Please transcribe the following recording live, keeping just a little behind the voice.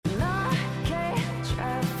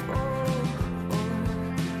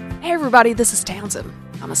Hey everybody, this is Townsend.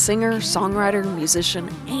 I'm a singer, songwriter, musician,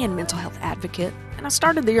 and mental health advocate, and I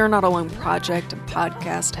started the You're Not Alone project and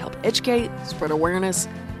podcast to help educate, spread awareness,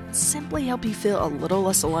 and simply help you feel a little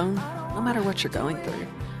less alone, no matter what you're going through.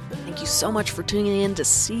 Thank you so much for tuning in to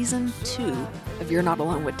Season 2 of You're Not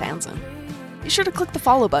Alone with Townsend. Be sure to click the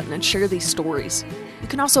follow button and share these stories. You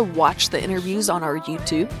can also watch the interviews on our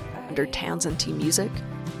YouTube under Townsend T Music.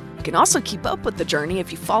 You can also keep up with the journey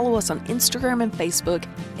if you follow us on Instagram and Facebook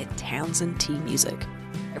at Townsend T Music.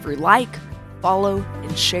 Every like, follow,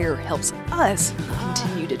 and share helps us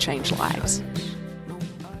continue to change lives.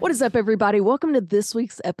 What is up, everybody? Welcome to this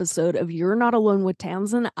week's episode of You're Not Alone with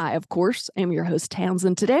Townsend. I, of course, am your host,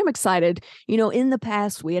 Townsend. Today, I'm excited. You know, in the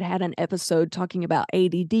past, we had an episode talking about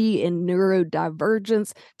ADD and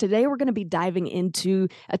neurodivergence. Today, we're going to be diving into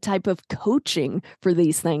a type of coaching for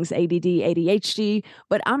these things, ADD, ADHD,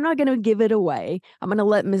 but I'm not going to give it away. I'm going to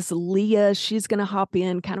let Miss Leah, she's going to hop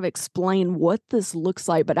in, kind of explain what this looks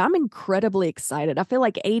like, but I'm incredibly excited. I feel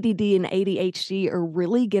like ADD and ADHD are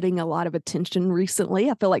really getting a lot of attention recently.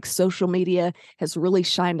 I feel like social media has really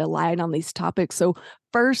shined a light on these topics. So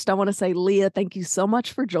first, I want to say, Leah, thank you so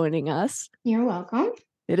much for joining us. You're welcome.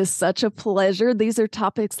 It is such a pleasure. These are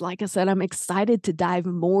topics, like I said, I'm excited to dive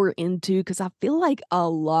more into because I feel like a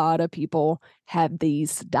lot of people have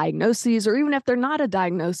these diagnoses, or even if they're not a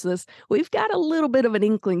diagnosis, we've got a little bit of an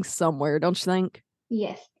inkling somewhere, don't you think?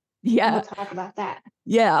 Yes. Yeah. We'll talk about that.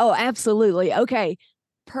 Yeah. Oh, absolutely. Okay.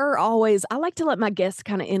 Per always, I like to let my guests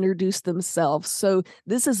kind of introduce themselves. So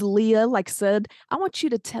this is Leah. Like I said, I want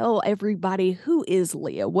you to tell everybody, who is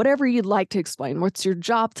Leah? Whatever you'd like to explain. What's your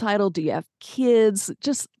job title? Do you have kids?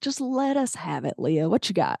 Just let us have it, Leah. What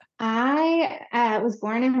you got? I was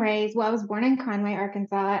born and raised, I was born in Conway,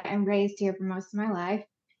 Arkansas, and raised here for most of my life,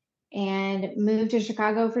 and moved to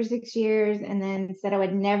Chicago for 6 years, and then said I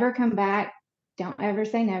would never come back. Don't ever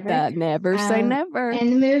say never. Never say never.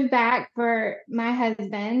 And moved back for my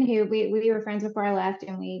husband, who we were friends before I left,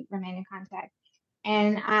 and we remain in contact.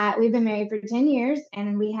 And we've been married for 10 years,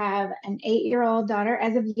 and we have an 8-year-old daughter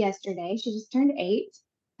as of yesterday. She just turned 8.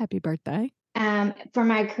 Happy birthday. For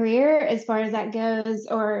my career, as far as that goes,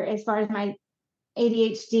 or as far as my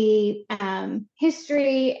ADHD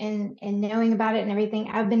history and knowing about it and everything,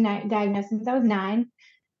 I've been diagnosed since I was 9.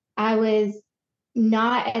 I was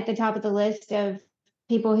not at the top of the list of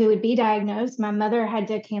people who would be diagnosed. My mother had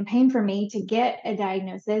to campaign for me to get a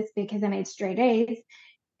diagnosis because I made straight A's.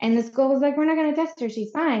 And the school was like, we're not going to test her.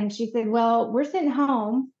 She's fine. She said, well, we're sitting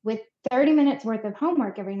home with 30 minutes worth of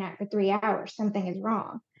homework every night for 3 hours. Something is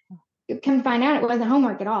wrong. Come to find out, it wasn't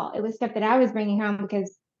homework at all. It was stuff that I was bringing home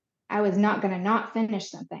because I was not going to not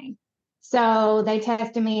finish something. So they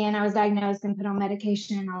tested me, and I was diagnosed and put on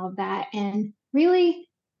medication and all of that, and really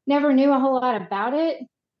never knew a whole lot about it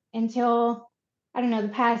until, I don't know, the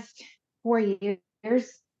past 4 years.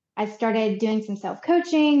 I started doing some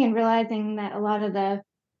self-coaching and realizing that a lot of the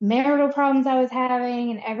marital problems I was having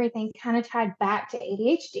and everything kind of tied back to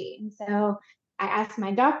ADHD. And so I asked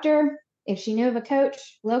my doctor if she knew of a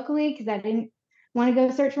coach locally, because I didn't want to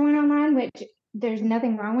go search for one online, which there's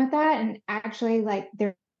nothing wrong with that. And actually, like,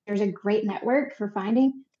 there's a great network for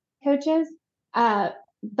finding coaches.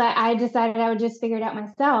 But I decided I would just figure it out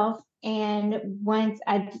myself. And once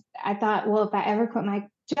I thought, well, if I ever quit my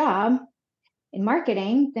job in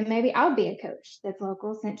marketing, then maybe I'll be a coach that's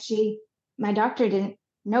local, since my doctor didn't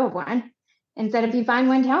know of one, and said, if you find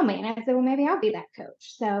one, tell me. And I said, well, maybe I'll be that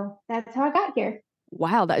coach. So that's how I got here.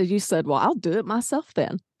 Wow, that you said, well, I'll do it myself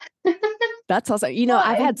then. That's awesome. You know,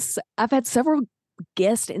 Well, I've had several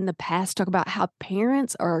guests in the past talk about how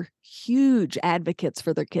parents are huge advocates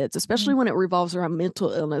for their kids, especially when it revolves around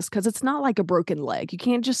mental illness, because it's not like a broken leg. You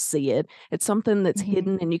can't just see it. It's something that's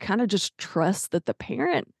hidden, and you kind of just trust that the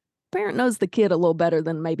parent knows the kid a little better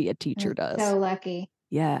than maybe a teacher does. So lucky.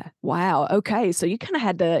 Yeah. Wow. Okay. So you kind of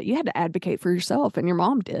had to advocate for yourself, and your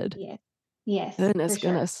mom did. Yes. Yes. Goodness, for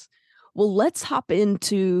sure. goodness. Well, let's hop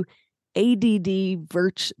into ADD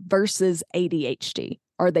versus ADHD.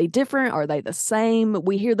 Are they different? Are they the same?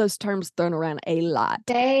 We hear those terms thrown around a lot.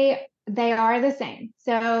 They are the same.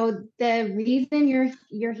 So the reason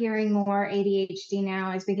you're hearing more ADHD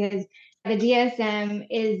now is because the DSM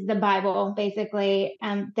is the Bible, basically.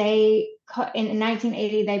 They in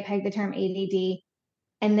 1980 they pegged the term ADD,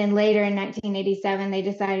 and then later in 1987 they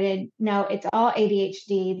decided, no, it's all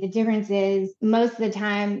ADHD. The difference is, most of the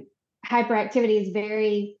time, hyperactivity is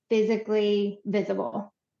very physically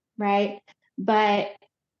visible, right? But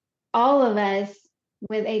all of us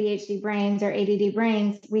with ADHD brains or ADD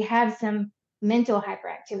brains, we have some mental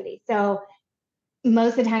hyperactivity. So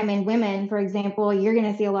most of the time in women, for example, you're going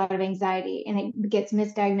to see a lot of anxiety, and it gets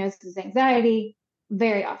misdiagnosed as anxiety.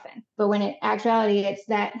 very often. But when in actuality, it's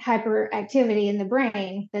that hyperactivity in the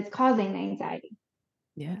brain that's causing the anxiety.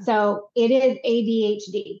 Yeah. So it is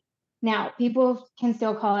ADHD. Now, people can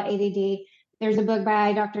still call it ADD. There's a book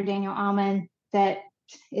by Dr. Daniel Amen that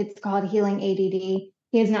it's called Healing ADD.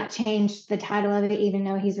 He has not changed the title of it, even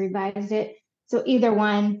though he's revised it. So either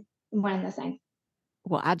one and the same.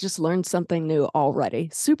 Well, I just learned something new already.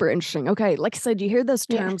 Super interesting. Okay, like I said, you hear those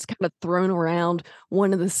Yeah. terms kind of thrown around,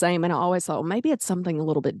 one and the same, and I always thought, well, maybe it's something a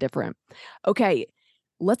little bit different. Okay,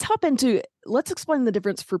 let's explain the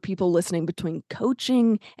difference for people listening between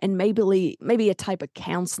coaching and maybe a type of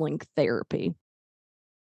counseling therapy.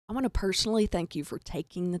 I want to personally thank you for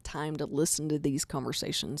taking the time to listen to these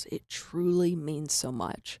conversations. It truly means so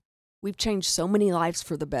much. We've changed so many lives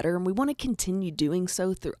for the better, and we want to continue doing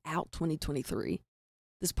so throughout 2023.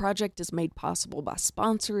 This project is made possible by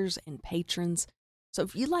sponsors and patrons. So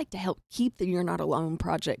if you'd like to help keep the You're Not Alone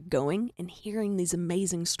project going and hearing these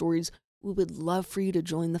amazing stories, we would love for you to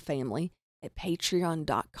join the family at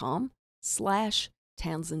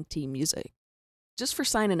patreon.com/TownsendTMusic. Just for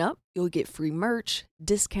signing up, you'll get free merch,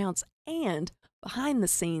 discounts, and behind the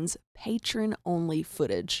scenes patron-only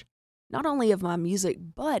footage. Not only of my music,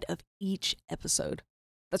 but of each episode.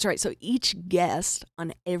 That's right, so each guest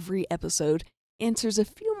on every episode answers a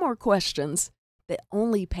few more questions that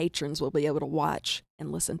only patrons will be able to watch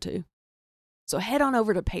and listen to. So head on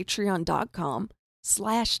over to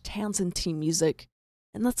patreon.com/TownsendTMusic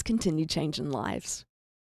and let's continue changing lives.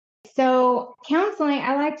 So counseling,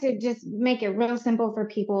 I like to just make it real simple for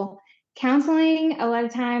people. Counseling, a lot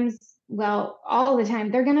of times, well, all the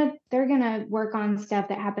time, they're gonna work on stuff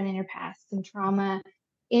that happened in your past, some trauma,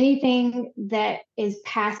 anything that is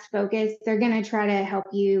past focused. They're gonna try to help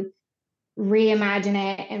you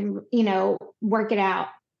reimagine it and work it out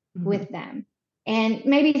with them. And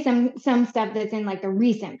maybe some stuff that's in like the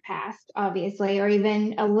recent past, obviously, or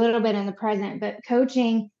even a little bit in the present. But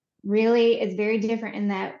coaching really is very different in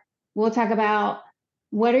that we'll talk about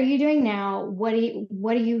what are you doing now, what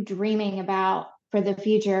are you dreaming about for the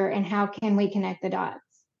future, and how can we connect the dots.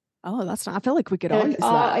 Oh, that's not, I feel like we could So all use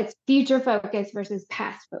that. it's future focused versus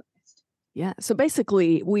past focused. Yeah. So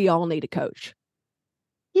basically, we all need a coach.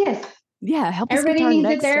 Yes. Yeah. Help us get Everybody to our needs a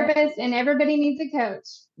next step. therapist and everybody needs a coach.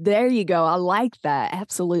 There you go. I like that.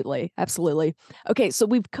 Absolutely. Absolutely. Okay. So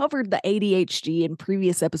we've covered the ADHD in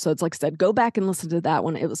previous episodes. Like I said, go back and listen to that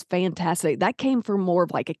one. It was fantastic. That came from more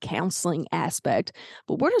of like a counseling aspect.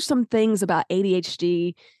 But what are some things about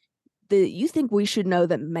ADHD that you think we should know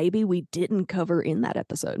that maybe we didn't cover in that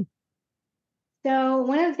episode? So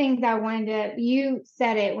one of the things I wanted to, you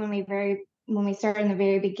said it when we started in the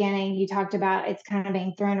very beginning, you talked about it's kind of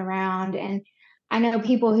being thrown around. And I know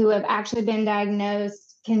people who have actually been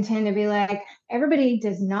diagnosed can tend to be like, everybody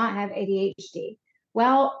does not have ADHD.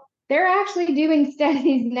 Well, they're actually doing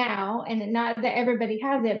studies now, and not that everybody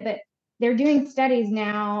has it, but they're doing studies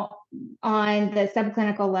now on the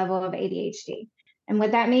subclinical level of ADHD. And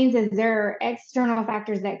what that means is there are external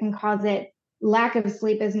factors that can cause it. Lack of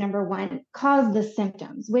sleep is number one, cause the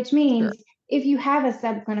symptoms, which means if you have a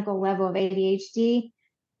subclinical level of ADHD,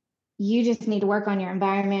 you just need to work on your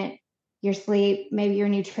environment, your sleep, maybe your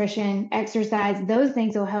nutrition, exercise. Those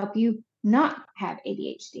things will help you not have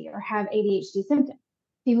ADHD or have ADHD symptoms.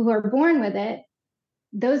 People who are born with it,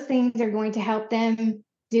 those things are going to help them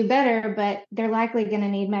do better, but they're likely going to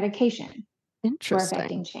need medication for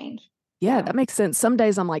affecting Interesting. change. Yeah, So that makes sense. Some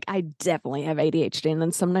days I'm like, I definitely have ADHD. And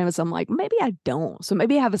then some days I'm like, maybe I don't. So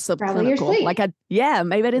maybe I have a probably your subclinical. sleep.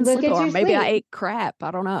 Maybe I didn't Look sleep at well, or your maybe I sleep. ate crap.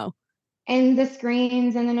 I don't know. And the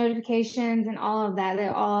screens and the notifications and all of that, they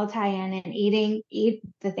all tie in. And eat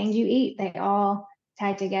the things you eat, they all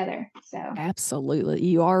tie together. So Absolutely.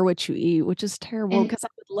 You are what you eat, which is terrible and because I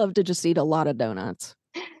would love to just eat a lot of donuts.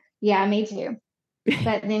 yeah, me too.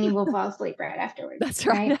 But then you will fall asleep right afterwards. That's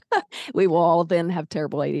right. We will all then have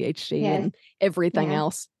terrible ADHD Yes. and everything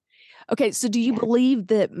else. Okay, so do you believe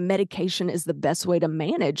that medication is the best way to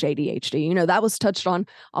manage ADHD? You know, that was touched on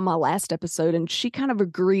my last episode, and she kind of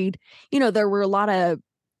agreed, there were a lot of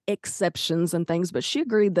exceptions and things, but she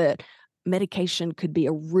agreed that medication could be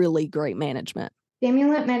a really great management.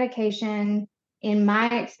 Stimulant medication, in my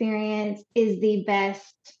experience, is the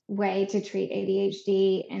best way to treat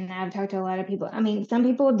ADHD. And I've talked to a lot of people. I mean, some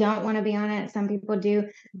people don't want to be on it, some people do.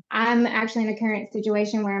 I'm actually in a current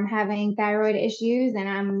situation where I'm having thyroid issues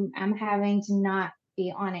and I'm having to not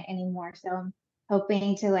be on it anymore. So I'm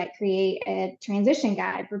hoping to like create a transition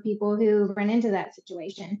guide for people who run into that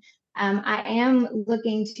situation. I am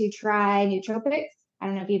looking to try nootropics. I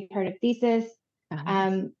don't know if you've heard of Thesis.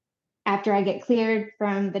 after I get cleared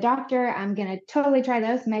from the doctor, I'm going to totally try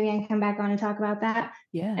those. Maybe I can come back on and talk about that.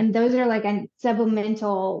 Yeah. And those are like a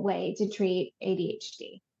supplemental way to treat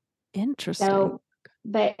ADHD. Interesting. So,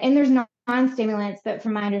 and there's non-stimulants, but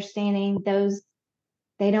from my understanding,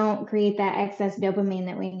 they don't create that excess dopamine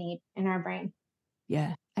that we need in our brain.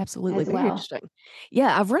 Yeah, absolutely. As Very well. interesting.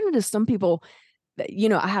 Yeah, I've run into some people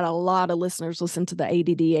I had a lot of listeners listen to the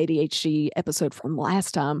ADD ADHD episode from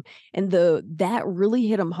last time, and that really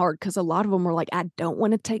hit them hard because a lot of them were like, I don't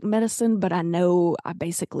want to take medicine, but I know I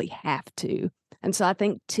basically have to. And so I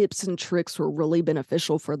think tips and tricks were really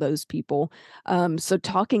beneficial for those people. So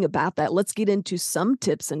talking about that, let's get into some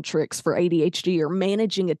tips and tricks for ADHD or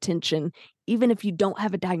managing attention, even if you don't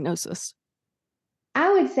have a diagnosis.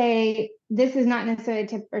 I would say this is not necessarily a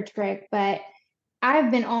tip or trick, but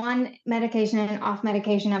I've been on medication and off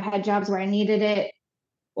medication. I've had jobs where I needed it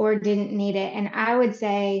or didn't need it. And I would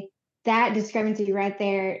say that discrepancy right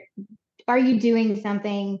there, are you doing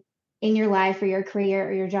something in your life or your career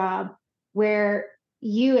or your job where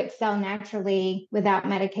you excel naturally without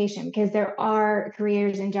medication? Because there are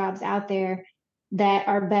careers and jobs out there that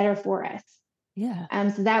are better for us. Yeah.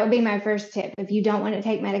 So that would be my first tip. If you don't want to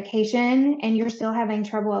take medication and you're still having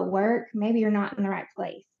trouble at work, maybe you're not in the right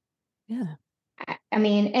place. Yeah. I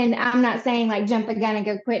mean, and I'm not saying like jump the gun and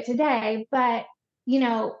go quit today, but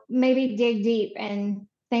maybe dig deep and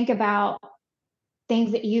think about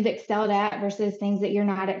things that you've excelled at versus things that you're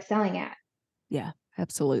not excelling at. Yeah,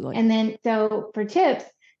 absolutely. And then, so for tips,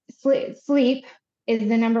 sleep is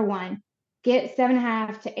the number one. Get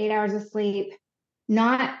 7.5 to 8 hours of sleep.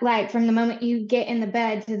 Not like from the moment you get in the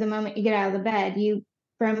bed to the moment you get out of the bed.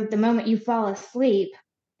 From the moment you fall asleep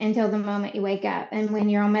until the moment you wake up. And when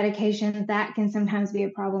you're on medication, that can sometimes be a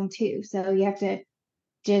problem too. So you have to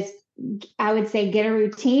just, I would say, get a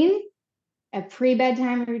routine, a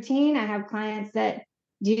pre-bedtime routine. I have clients that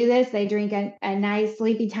do this. They drink a nice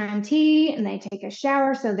sleepy time tea and they take a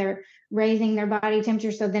shower. So they're raising their body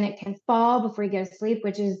temperature so then it can fall before you go to sleep,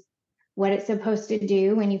 which is what it's supposed to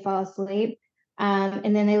do when you fall asleep.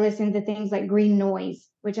 And then they listen to things like green noise,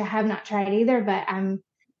 which I have not tried either, but I'm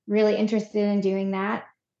really interested in doing that.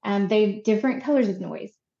 They different colors of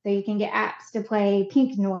noise. So you can get apps to play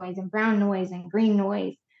pink noise and brown noise and green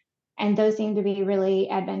noise. And those seem to be really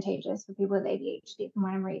advantageous for people with ADHD from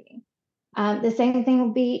what I'm reading. The second thing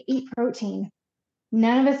will be eat protein.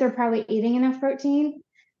 None of us are probably eating enough protein.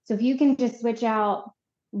 So if you can just switch out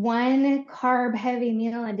one carb heavy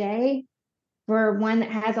meal a day for one that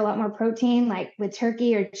has a lot more protein, like with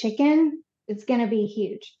turkey or chicken, it's going to be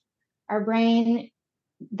huge. Our brain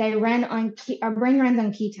runs on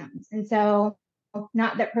ketones. And so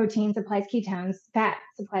not that protein supplies ketones, fat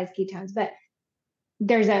supplies ketones, but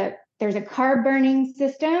there's a carb burning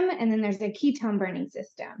system and then there's a ketone burning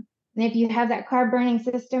system. And if you have that carb burning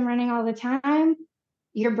system running all the time,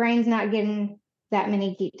 your brain's not getting that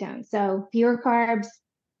many ketones. So fewer carbs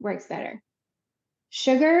works better.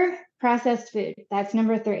 Sugar, processed food. That's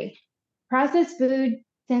number 3. Processed food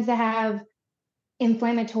tends to have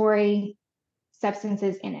inflammatory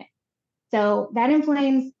substances in it. So that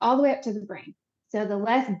inflames all the way up to the brain. So the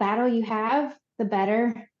less battle you have, the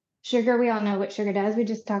better. Sugar, we all know what sugar does. We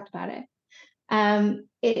just talked about it.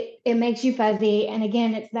 It makes you fuzzy. And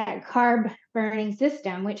again, it's that carb burning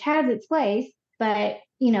system, which has its place, but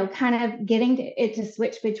kind of getting it to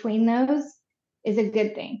switch between those is a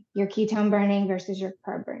good thing. Your ketone burning versus your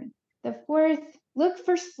carb burning. The fourth, look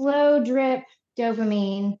for slow drip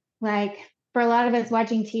dopamine. Like for a lot of us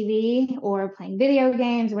watching TV or playing video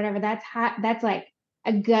games or whatever, that's like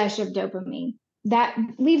a gush of dopamine. That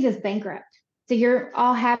leaves us bankrupt. So you're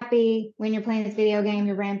all happy when you're playing this video game,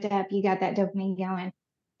 you're ramped up, you got that dopamine going.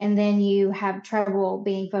 And then you have trouble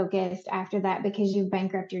being focused after that because you've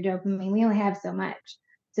bankrupted your dopamine. We only have so much.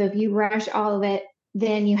 So if you rush all of it,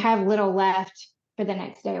 then you have little left for the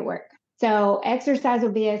next day at work. So exercise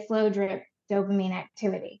will be a slow drip dopamine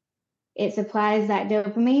activity. It supplies that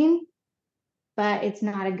dopamine, but it's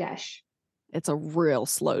not a gush. It's a real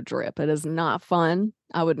slow drip. It is not fun.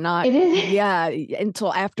 I would not. It is. Yeah.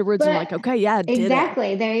 Until afterwards, I'm like, okay, yeah, I did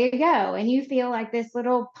exactly. There you go. And you feel like this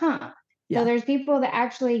little pump. Yeah. So there's people that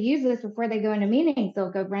actually use this before they go into meetings.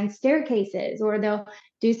 They'll go run staircases or they'll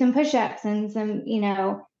do some push-ups and some,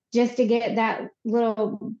 just to get that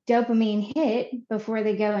little dopamine hit before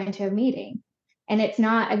they go into a meeting. And it's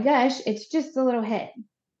not a gush, it's just a little hit.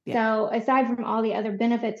 Yeah. So aside from all the other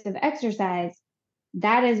benefits of exercise,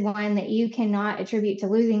 that is one that you cannot attribute to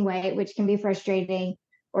losing weight, which can be frustrating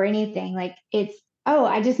or anything. Like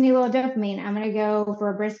I just need a little dopamine. I'm going to go for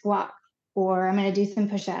a brisk walk or I'm going to do some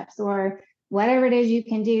push-ups or whatever it is you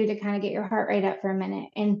can do to kind of get your heart rate up for a minute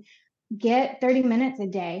and get 30 minutes a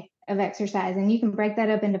day of exercise. And you can break that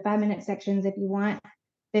up into 5-minute sections if you want,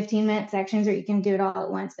 15-minute sections, or you can do it all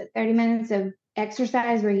at once. But 30 minutes of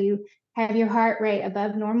exercise where you have your heart rate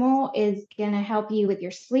above normal is going to help you with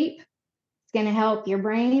your sleep. It's going to help your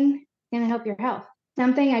brain. It's going to help your health.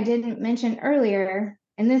 Something I didn't mention earlier,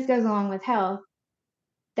 and this goes along with health,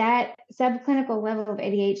 that subclinical level of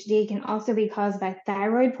ADHD can also be caused by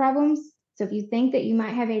thyroid problems. So if you think that you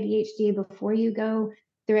might have ADHD before you go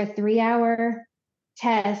through a 3-hour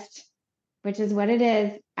test, which is what it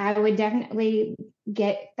is, I would definitely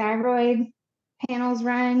get thyroid panels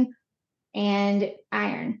run and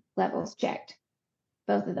iron levels checked.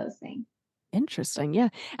 Both of those things. Interesting. Yeah.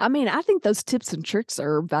 I mean, I think those tips and tricks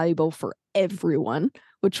are valuable for everyone,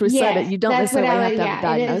 which we said that you don't necessarily have to have a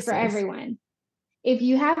diagnosis. It is for everyone. If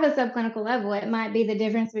you have a subclinical level, it might be the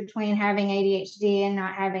difference between having ADHD and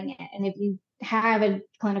not having it. And if you have a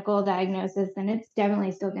clinical diagnosis, then it's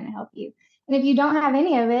definitely still going to help you. And if you don't have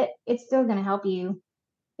any of it, it's still going to help you.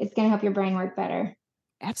 It's going to help your brain work better.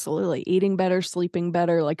 Absolutely. Eating better, sleeping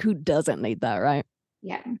better. Like, who doesn't need that, right?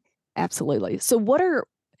 Yeah. Absolutely. So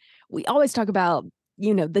we always talk about,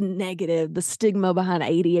 the negative, the stigma behind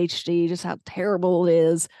ADHD, just how terrible it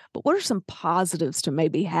is. But what are some positives to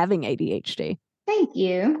maybe having ADHD? Thank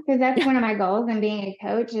you. Because that's one of my goals in being a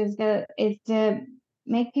coach is to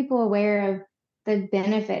make people aware of the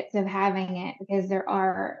benefits of having it, because there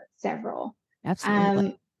are several.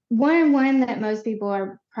 Absolutely. One that most people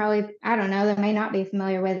are probably, I don't know, that may not be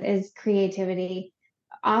familiar with is creativity.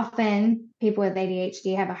 Often people with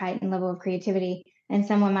ADHD have a heightened level of creativity, and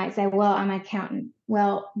someone might say, well, I'm an accountant.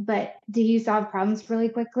 Well, but do you solve problems really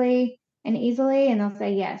quickly and easily? And they'll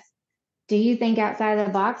say yes. Do you think outside of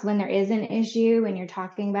the box when there is an issue, when you're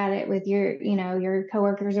talking about it with your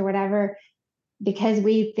coworkers or whatever? Because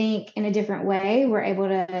we think in a different way, we're able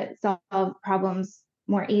to solve problems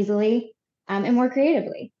more easily and more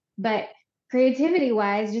creatively. But creativity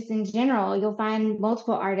wise, just in general, you'll find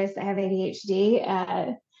multiple artists that have ADHD.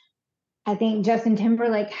 I think Justin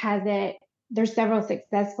Timberlake has it. There's several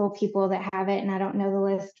successful people that have it, and I don't know the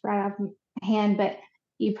list right off hand, but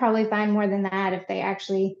you probably find more than that if they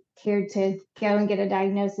actually cared to go and get a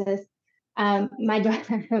diagnosis. My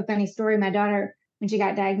daughter, a funny story, my daughter, when she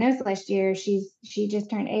got diagnosed last year, she just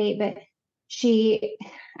turned 8, but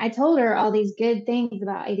I told her all these good things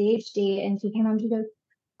about ADHD, and she came home, she goes,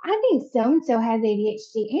 I think so-and-so has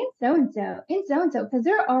ADHD and so-and-so and so-and-so, because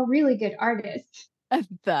they're all really good artists.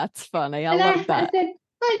 That's funny. I And love that. I said,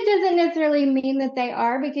 well, it doesn't necessarily mean that they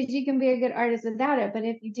are, because you can be a good artist without it. But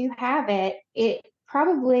if you do have it, it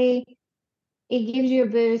gives you a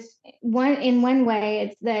boost. In one way,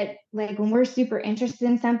 it's that, like, when we're super interested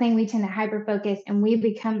in something, we tend to hyper focus and we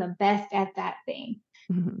become the best at that thing.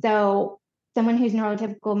 Mm-hmm. So someone who's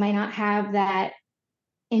neurotypical may not have that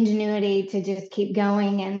ingenuity to just keep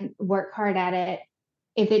going and work hard at it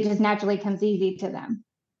if it just naturally comes easy to them.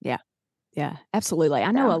 Yeah. Yeah, absolutely.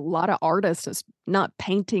 I know a lot of artists, not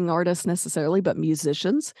painting artists necessarily, but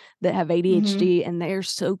musicians that have ADHD, and they're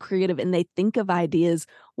so creative and they think of ideas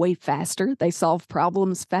way faster. They solve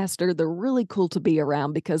problems faster. They're really cool to be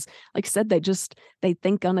around because, like I said, they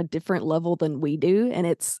think on a different level than we do. And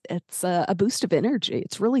it's a boost of energy.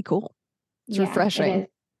 It's really cool. It's refreshing. It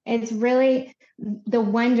is. It's really the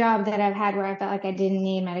one job that I've had where I felt like I didn't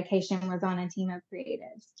need medication was on a team of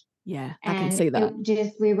creatives. Yeah, I can see that.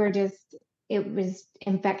 It was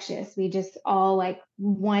infectious. We just all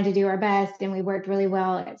wanted to do our best, and we worked really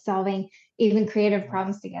well at solving even creative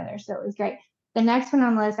problems together. So it was great. The next one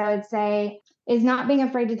on the list, I would say, is not being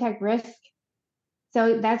afraid to take risk.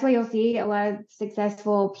 So that's why you'll see a lot of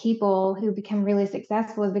successful people who become really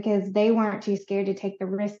successful is because they weren't too scared to take the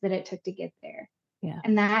risk that it took to get there. Yeah.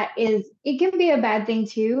 And it can be a bad thing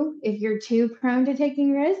too, if you're too prone to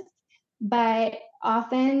taking risks, but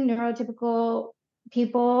often neurotypical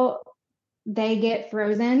people, they get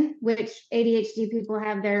frozen, which ADHD people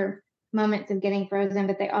have their moments of getting frozen,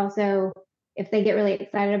 but they also, if they get really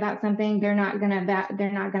excited about something, they're not gonna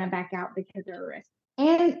back out because they're a risk.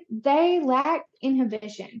 And they lack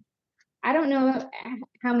inhibition. I don't know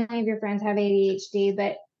how many of your friends have ADHD,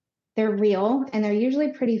 but they're real and they're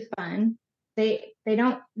usually pretty fun. They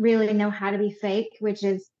don't really know how to be fake, which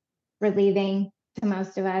is relieving to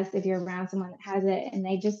most of us if you're around someone that has it. And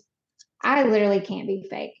I literally can't be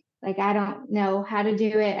fake. Like, I don't know how to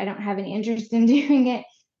do it. I don't have any interest in doing it.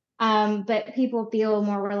 But people feel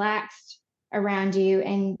more relaxed around you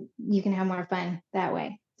and you can have more fun that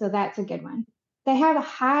way. So that's a good one. They're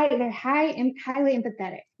highly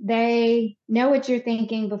empathetic. They know what you're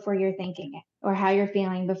thinking before you're thinking it, or how you're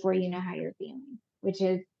feeling before you know how you're feeling, which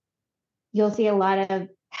is, you'll see a lot of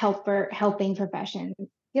helping professions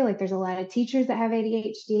feel like there's a lot of teachers that have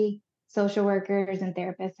ADHD, social workers and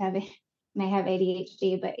therapists may have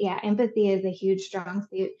ADHD, but yeah, empathy is a huge strong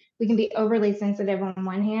suit. We can be overly sensitive on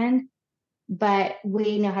one hand, but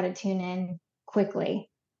we know how to tune in quickly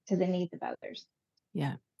to the needs of others.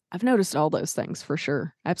 Yeah. I've noticed all those things for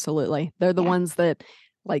sure. Absolutely. They're the Yeah. ones that,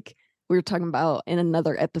 like we were talking about in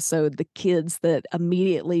another episode, the kids that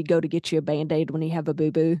immediately go to get you a Band-Aid when you have a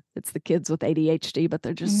boo-boo. It's the kids with ADHD, but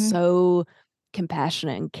they're just so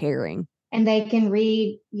compassionate and caring. And they can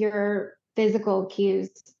read your physical cues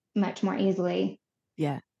much more easily.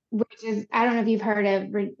 Yeah. Which is, I don't know if you've heard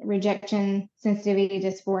of rejection sensitivity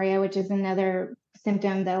dysphoria, which is another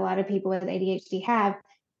symptom that a lot of people with ADHD have.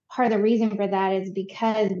 Part of the reason for that is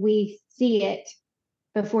because we see it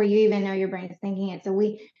before you even know your brain is thinking it. So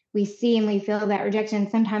we see and we feel that rejection,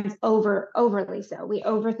 sometimes overly so. We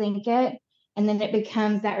overthink it, and then it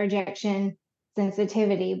becomes that rejection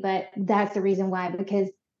sensitivity. But that's the reason why, because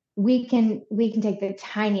we can take the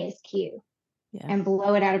tiniest cue and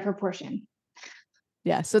blow it out of proportion.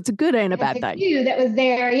 Yeah, so it's a good and a bad thing. Cue that was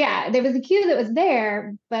there, yeah, there was a cue that was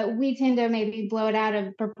there, but we tend to maybe blow it out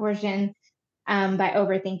of proportion by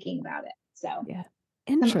overthinking about it. So yeah,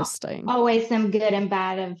 interesting. Always some good and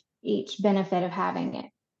bad of each benefit of having it.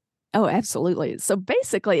 Oh, absolutely. So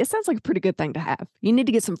basically, it sounds like a pretty good thing to have. You need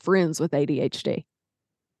to get some friends with ADHD.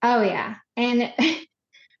 Oh yeah, and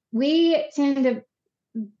we tend to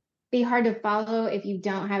be hard to follow if you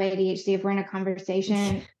don't have ADHD. If we're in a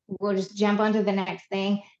conversation, we'll just jump onto the next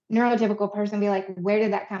thing. Neurotypical person be like, where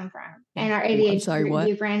did that come from? Yeah. And our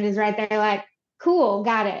ADHD friend is right there like, cool,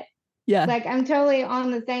 got it. Yeah. Like, I'm totally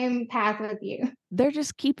on the same path with you. They're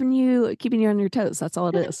just keeping you on your toes. That's all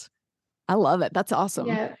it is. I love it. That's awesome.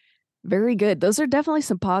 Yeah. Very good. Those are definitely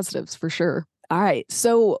some positives for sure. All right.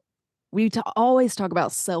 So we always talk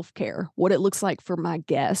about self-care, what it looks like for my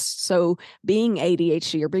guests. So being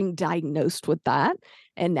ADHD or being diagnosed with that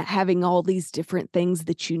and having all these different things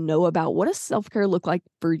that you know about, what does self-care look like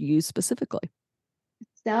for you specifically?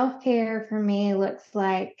 Self-care for me looks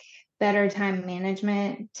like better time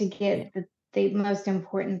management to get the most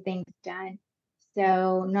important things done.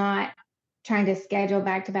 So not trying to schedule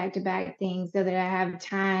back to back to back things so that I have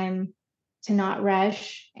time to not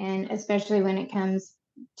rush. And especially when it comes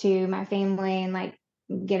to my family and like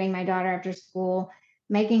getting my daughter after school,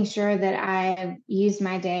 making sure that I've used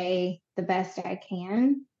my day the best I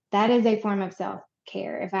can. That is a form of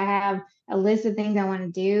self-care. If I have a list of things I want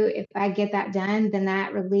to do, if I get that done, then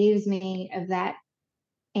that relieves me of that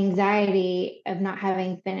anxiety of not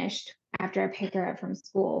having finished after I pick her up from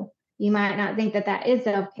school. You might not think that that is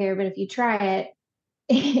self-care, but if you try it,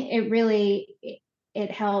 it really,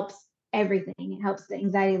 it helps everything. It helps the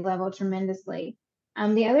anxiety level tremendously.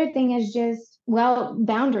 The other thing is just, well,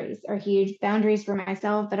 boundaries are huge. Boundaries for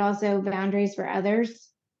myself, but also boundaries for others.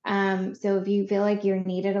 So if you feel like you're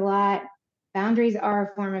needed a lot, boundaries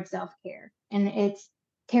are a form of self-care, and it's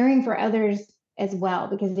caring for others as well,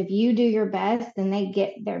 because if you do your best, then they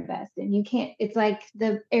get their best, and you can't, it's like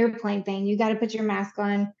the airplane thing. You got to put your mask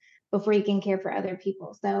on before you can care for other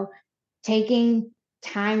people. So taking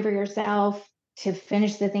time for yourself to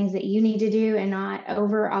finish the things that you need to do and not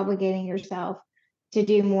over obligating yourself to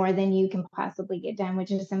do more than you can possibly get done, which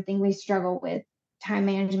is something we struggle with. Time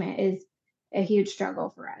management is a huge struggle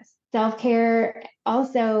for us. Self-care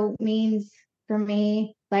also means for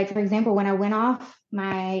me, like, for example, when I went off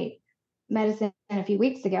my medicine a few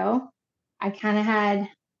weeks ago, I kind of had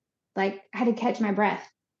to catch my breath,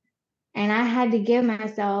 and I had to give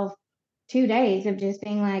myself 2 days of just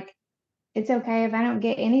being like, it's okay if I don't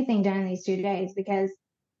get anything done in these 2 days, because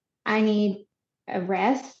I need a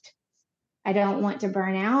rest. I don't want to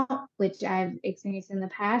burn out, which I've experienced in the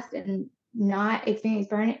past, and not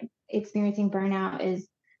experiencing burnout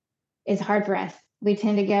is hard for us. We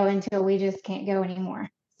tend to go until we just can't go anymore.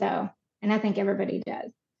 So, and I think everybody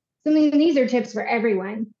does. So, I mean, these are tips for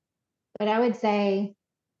everyone, but I would say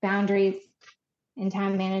boundaries and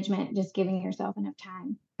time management, just giving yourself enough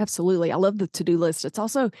time. Absolutely. I love the to-do list. It's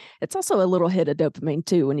also a little hit of dopamine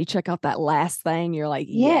too. When you check out that last thing, you're like,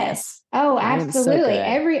 yes. Oh,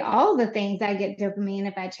 absolutely. All the things I get dopamine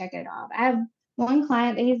if I check it off. I have one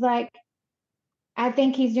client that he's like, I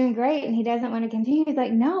think he's doing great and he doesn't want to continue. He's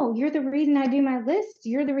like, no, you're the reason I do my list.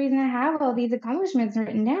 You're the reason I have all these accomplishments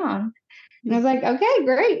written down. And I was like, okay,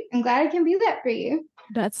 great. I'm glad I can be that for you.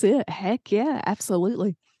 That's it. Heck yeah,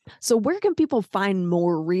 absolutely. So where can people find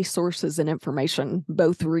more resources and information,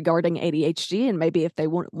 both regarding ADHD and maybe if they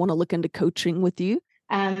want to look into coaching with you?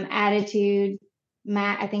 Attitude,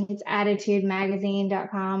 I think it's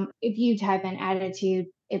attitudemagazine.com. If you type in attitude,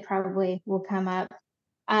 it probably will come up.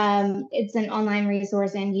 It's an online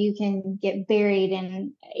resource, and you can get buried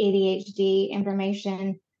in ADHD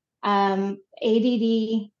information.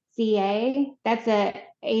 ADDCA, that's a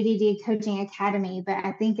ADD Coaching Academy, but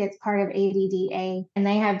I think it's part of ADDA, and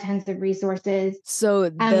they have tons of resources. So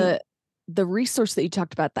the resource that you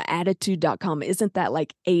talked about, the attitude.com, isn't that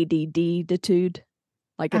like ADD-tude?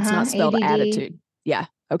 Like it's not spelled ADD. attitude. Yeah.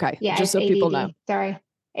 Okay. Yeah, just so ADD. people know. Sorry.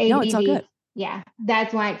 ADD. No, it's all good. Yeah,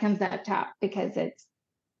 that's why it comes up top, because it's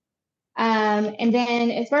and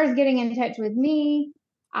then as far as getting in touch with me,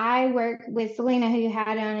 I work with Selena, who you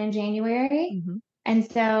had on in January. Mm-hmm.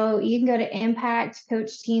 And so you can go to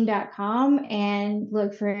impactcoachteam.com and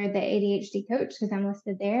look for the ADHD coach, because I'm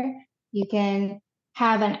listed there. You can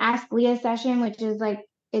have an Ask Leah session, which is like,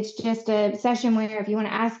 it's just a session where if you want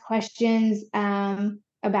to ask questions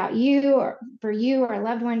about you or for you or a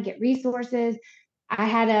loved one, get resources. I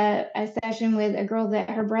had a session with a girl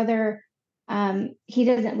that her brother, he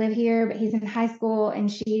doesn't live here, but he's in high school,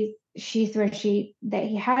 and she swears that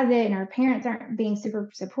he has it, and her parents aren't being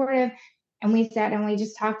super supportive. And we sat and we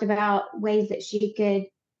just talked about ways that she could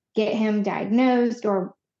get him diagnosed,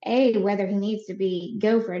 or whether he needs to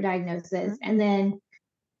go for a diagnosis, and then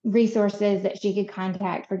resources that she could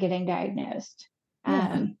contact for getting diagnosed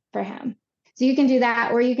for him. So you can do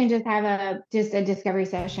that, or you can just have a discovery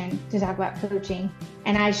session to talk about coaching.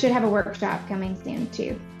 And I should have a workshop coming soon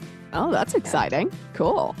too. Oh, that's exciting.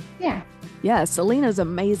 Cool. Yeah. Yeah, Selena's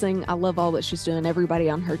amazing. I love all that she's doing, everybody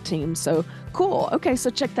on her team. So cool. Okay, so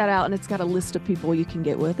check that out. And it's got a list of people you can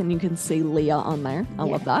get with, and you can see Leah on there. I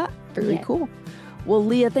love that. Very cool. Well,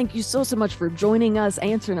 Leah, thank you so much for joining us,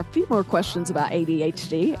 answering a few more questions about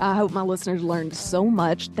ADHD. I hope my listeners learned so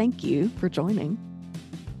much. Thank you for joining.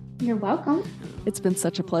 You're welcome. It's been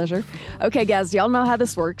such a pleasure. Okay, guys, y'all know how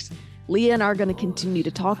this works. Leah and I are going to continue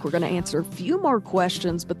to talk. We're going to answer a few more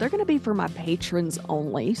questions, but they're going to be for my patrons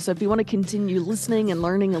only. So if you want to continue listening and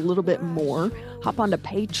learning a little bit more, hop onto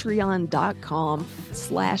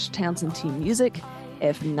patreon.com/Townsend Team Music.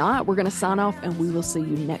 If not, we're going to sign off, and we will see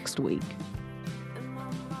you next week.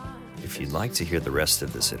 If you'd like to hear the rest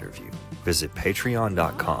of this interview, visit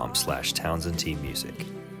patreon.com/Townsend Team Music.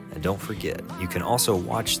 And don't forget, you can also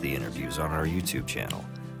watch the interviews on our YouTube channel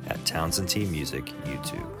at Townsend Team Music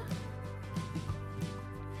YouTube.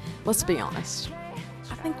 Let's be honest.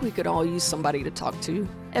 I think we could all use somebody to talk to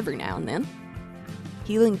every now and then.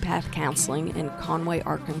 Healing Path Counseling in Conway,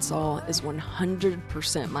 Arkansas is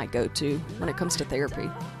 100% my go-to when it comes to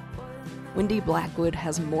therapy. Wendy Blackwood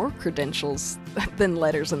has more credentials than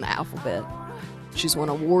letters in the alphabet. She's won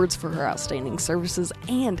awards for her outstanding services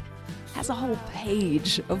and has a whole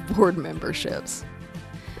page of board memberships.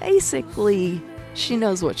 Basically, she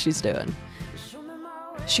knows what she's doing.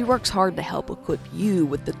 She works hard to help equip you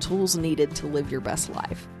with the tools needed to live your best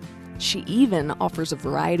life. She even offers a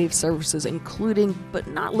variety of services, including, but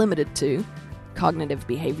not limited to, cognitive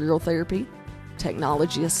behavioral therapy,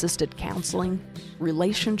 technology-assisted counseling,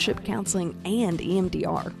 relationship counseling, and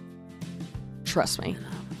EMDR. Trust me,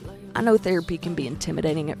 I know therapy can be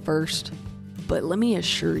intimidating at first, but let me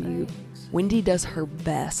assure you, Wendy does her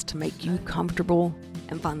best to make you comfortable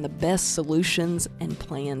and find the best solutions and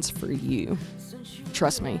plans for you.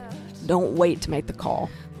 Trust me, don't wait to make the call.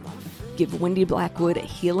 Give Wendy Blackwood at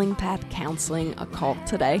Healing Path Counseling a call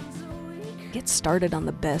today. Get started on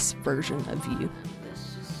the best version of you.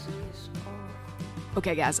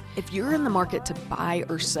 Okay, guys, if you're in the market to buy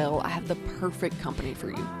or sell, I have the perfect company for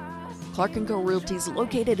you. Clark & Co. Realty is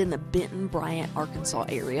located in the Benton, Bryant, Arkansas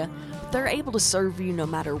area, but they're able to serve you no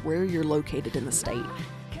matter where you're located in the state.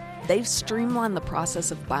 They've streamlined the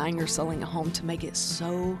process of buying or selling a home to make it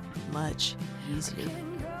so much easier.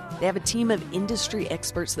 They have a team of industry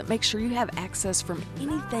experts that make sure you have access from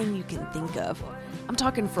anything you can think of. I'm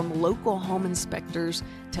talking from local home inspectors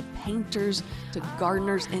to painters to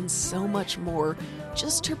gardeners and so much more,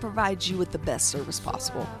 just to provide you with the best service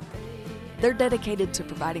possible. They're dedicated to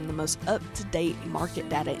providing the most up-to-date market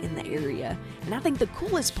data in the area. And I think the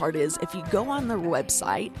coolest part is if you go on their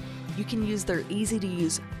website, you can use their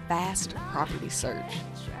easy-to-use fast property search.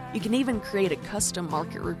 You can even create a custom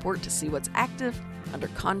market report to see what's active, under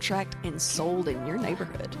contract, and sold in your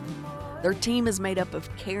neighborhood. Their team is made up of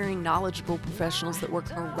caring, knowledgeable professionals that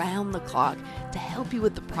work around the clock to help you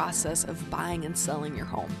with the process of buying and selling your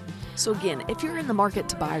home. So again, if you're in the market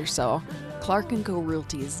to buy or sell, Clark & Co.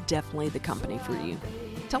 Realty is definitely the company for you.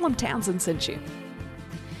 Tell them Townsend sent you.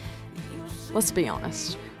 Let's be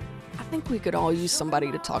honest. I think we could all use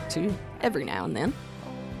somebody to talk to every now and then.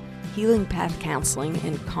 Healing Path Counseling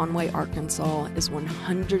in Conway, Arkansas is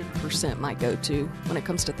 100% my go-to when it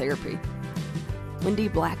comes to therapy. Wendy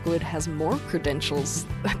Blackwood has more credentials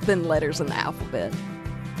than letters in the alphabet.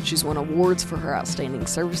 She's won awards for her outstanding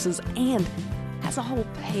services and has a whole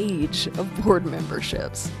page of board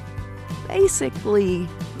memberships. Basically,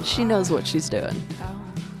 she knows what she's doing.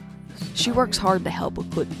 She works hard to help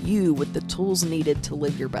equip you with the tools needed to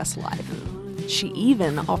live your best life. She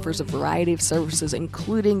even offers a variety of services,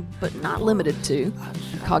 including, but not limited to,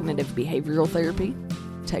 cognitive behavioral therapy,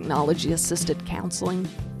 technology-assisted counseling,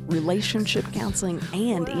 relationship counseling,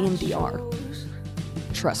 and EMDR.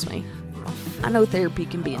 Trust me, I know therapy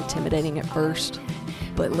can be intimidating at first,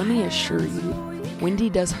 but let me assure you, Wendy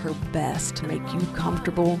does her best to make you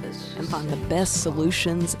comfortable and find the best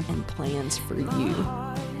solutions and plans for you.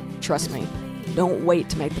 Trust me, don't wait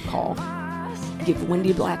to make the call. Give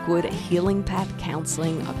Wendy Blackwood at Healing Path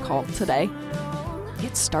Counseling a call today.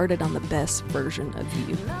 Get started on the best version of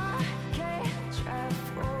you.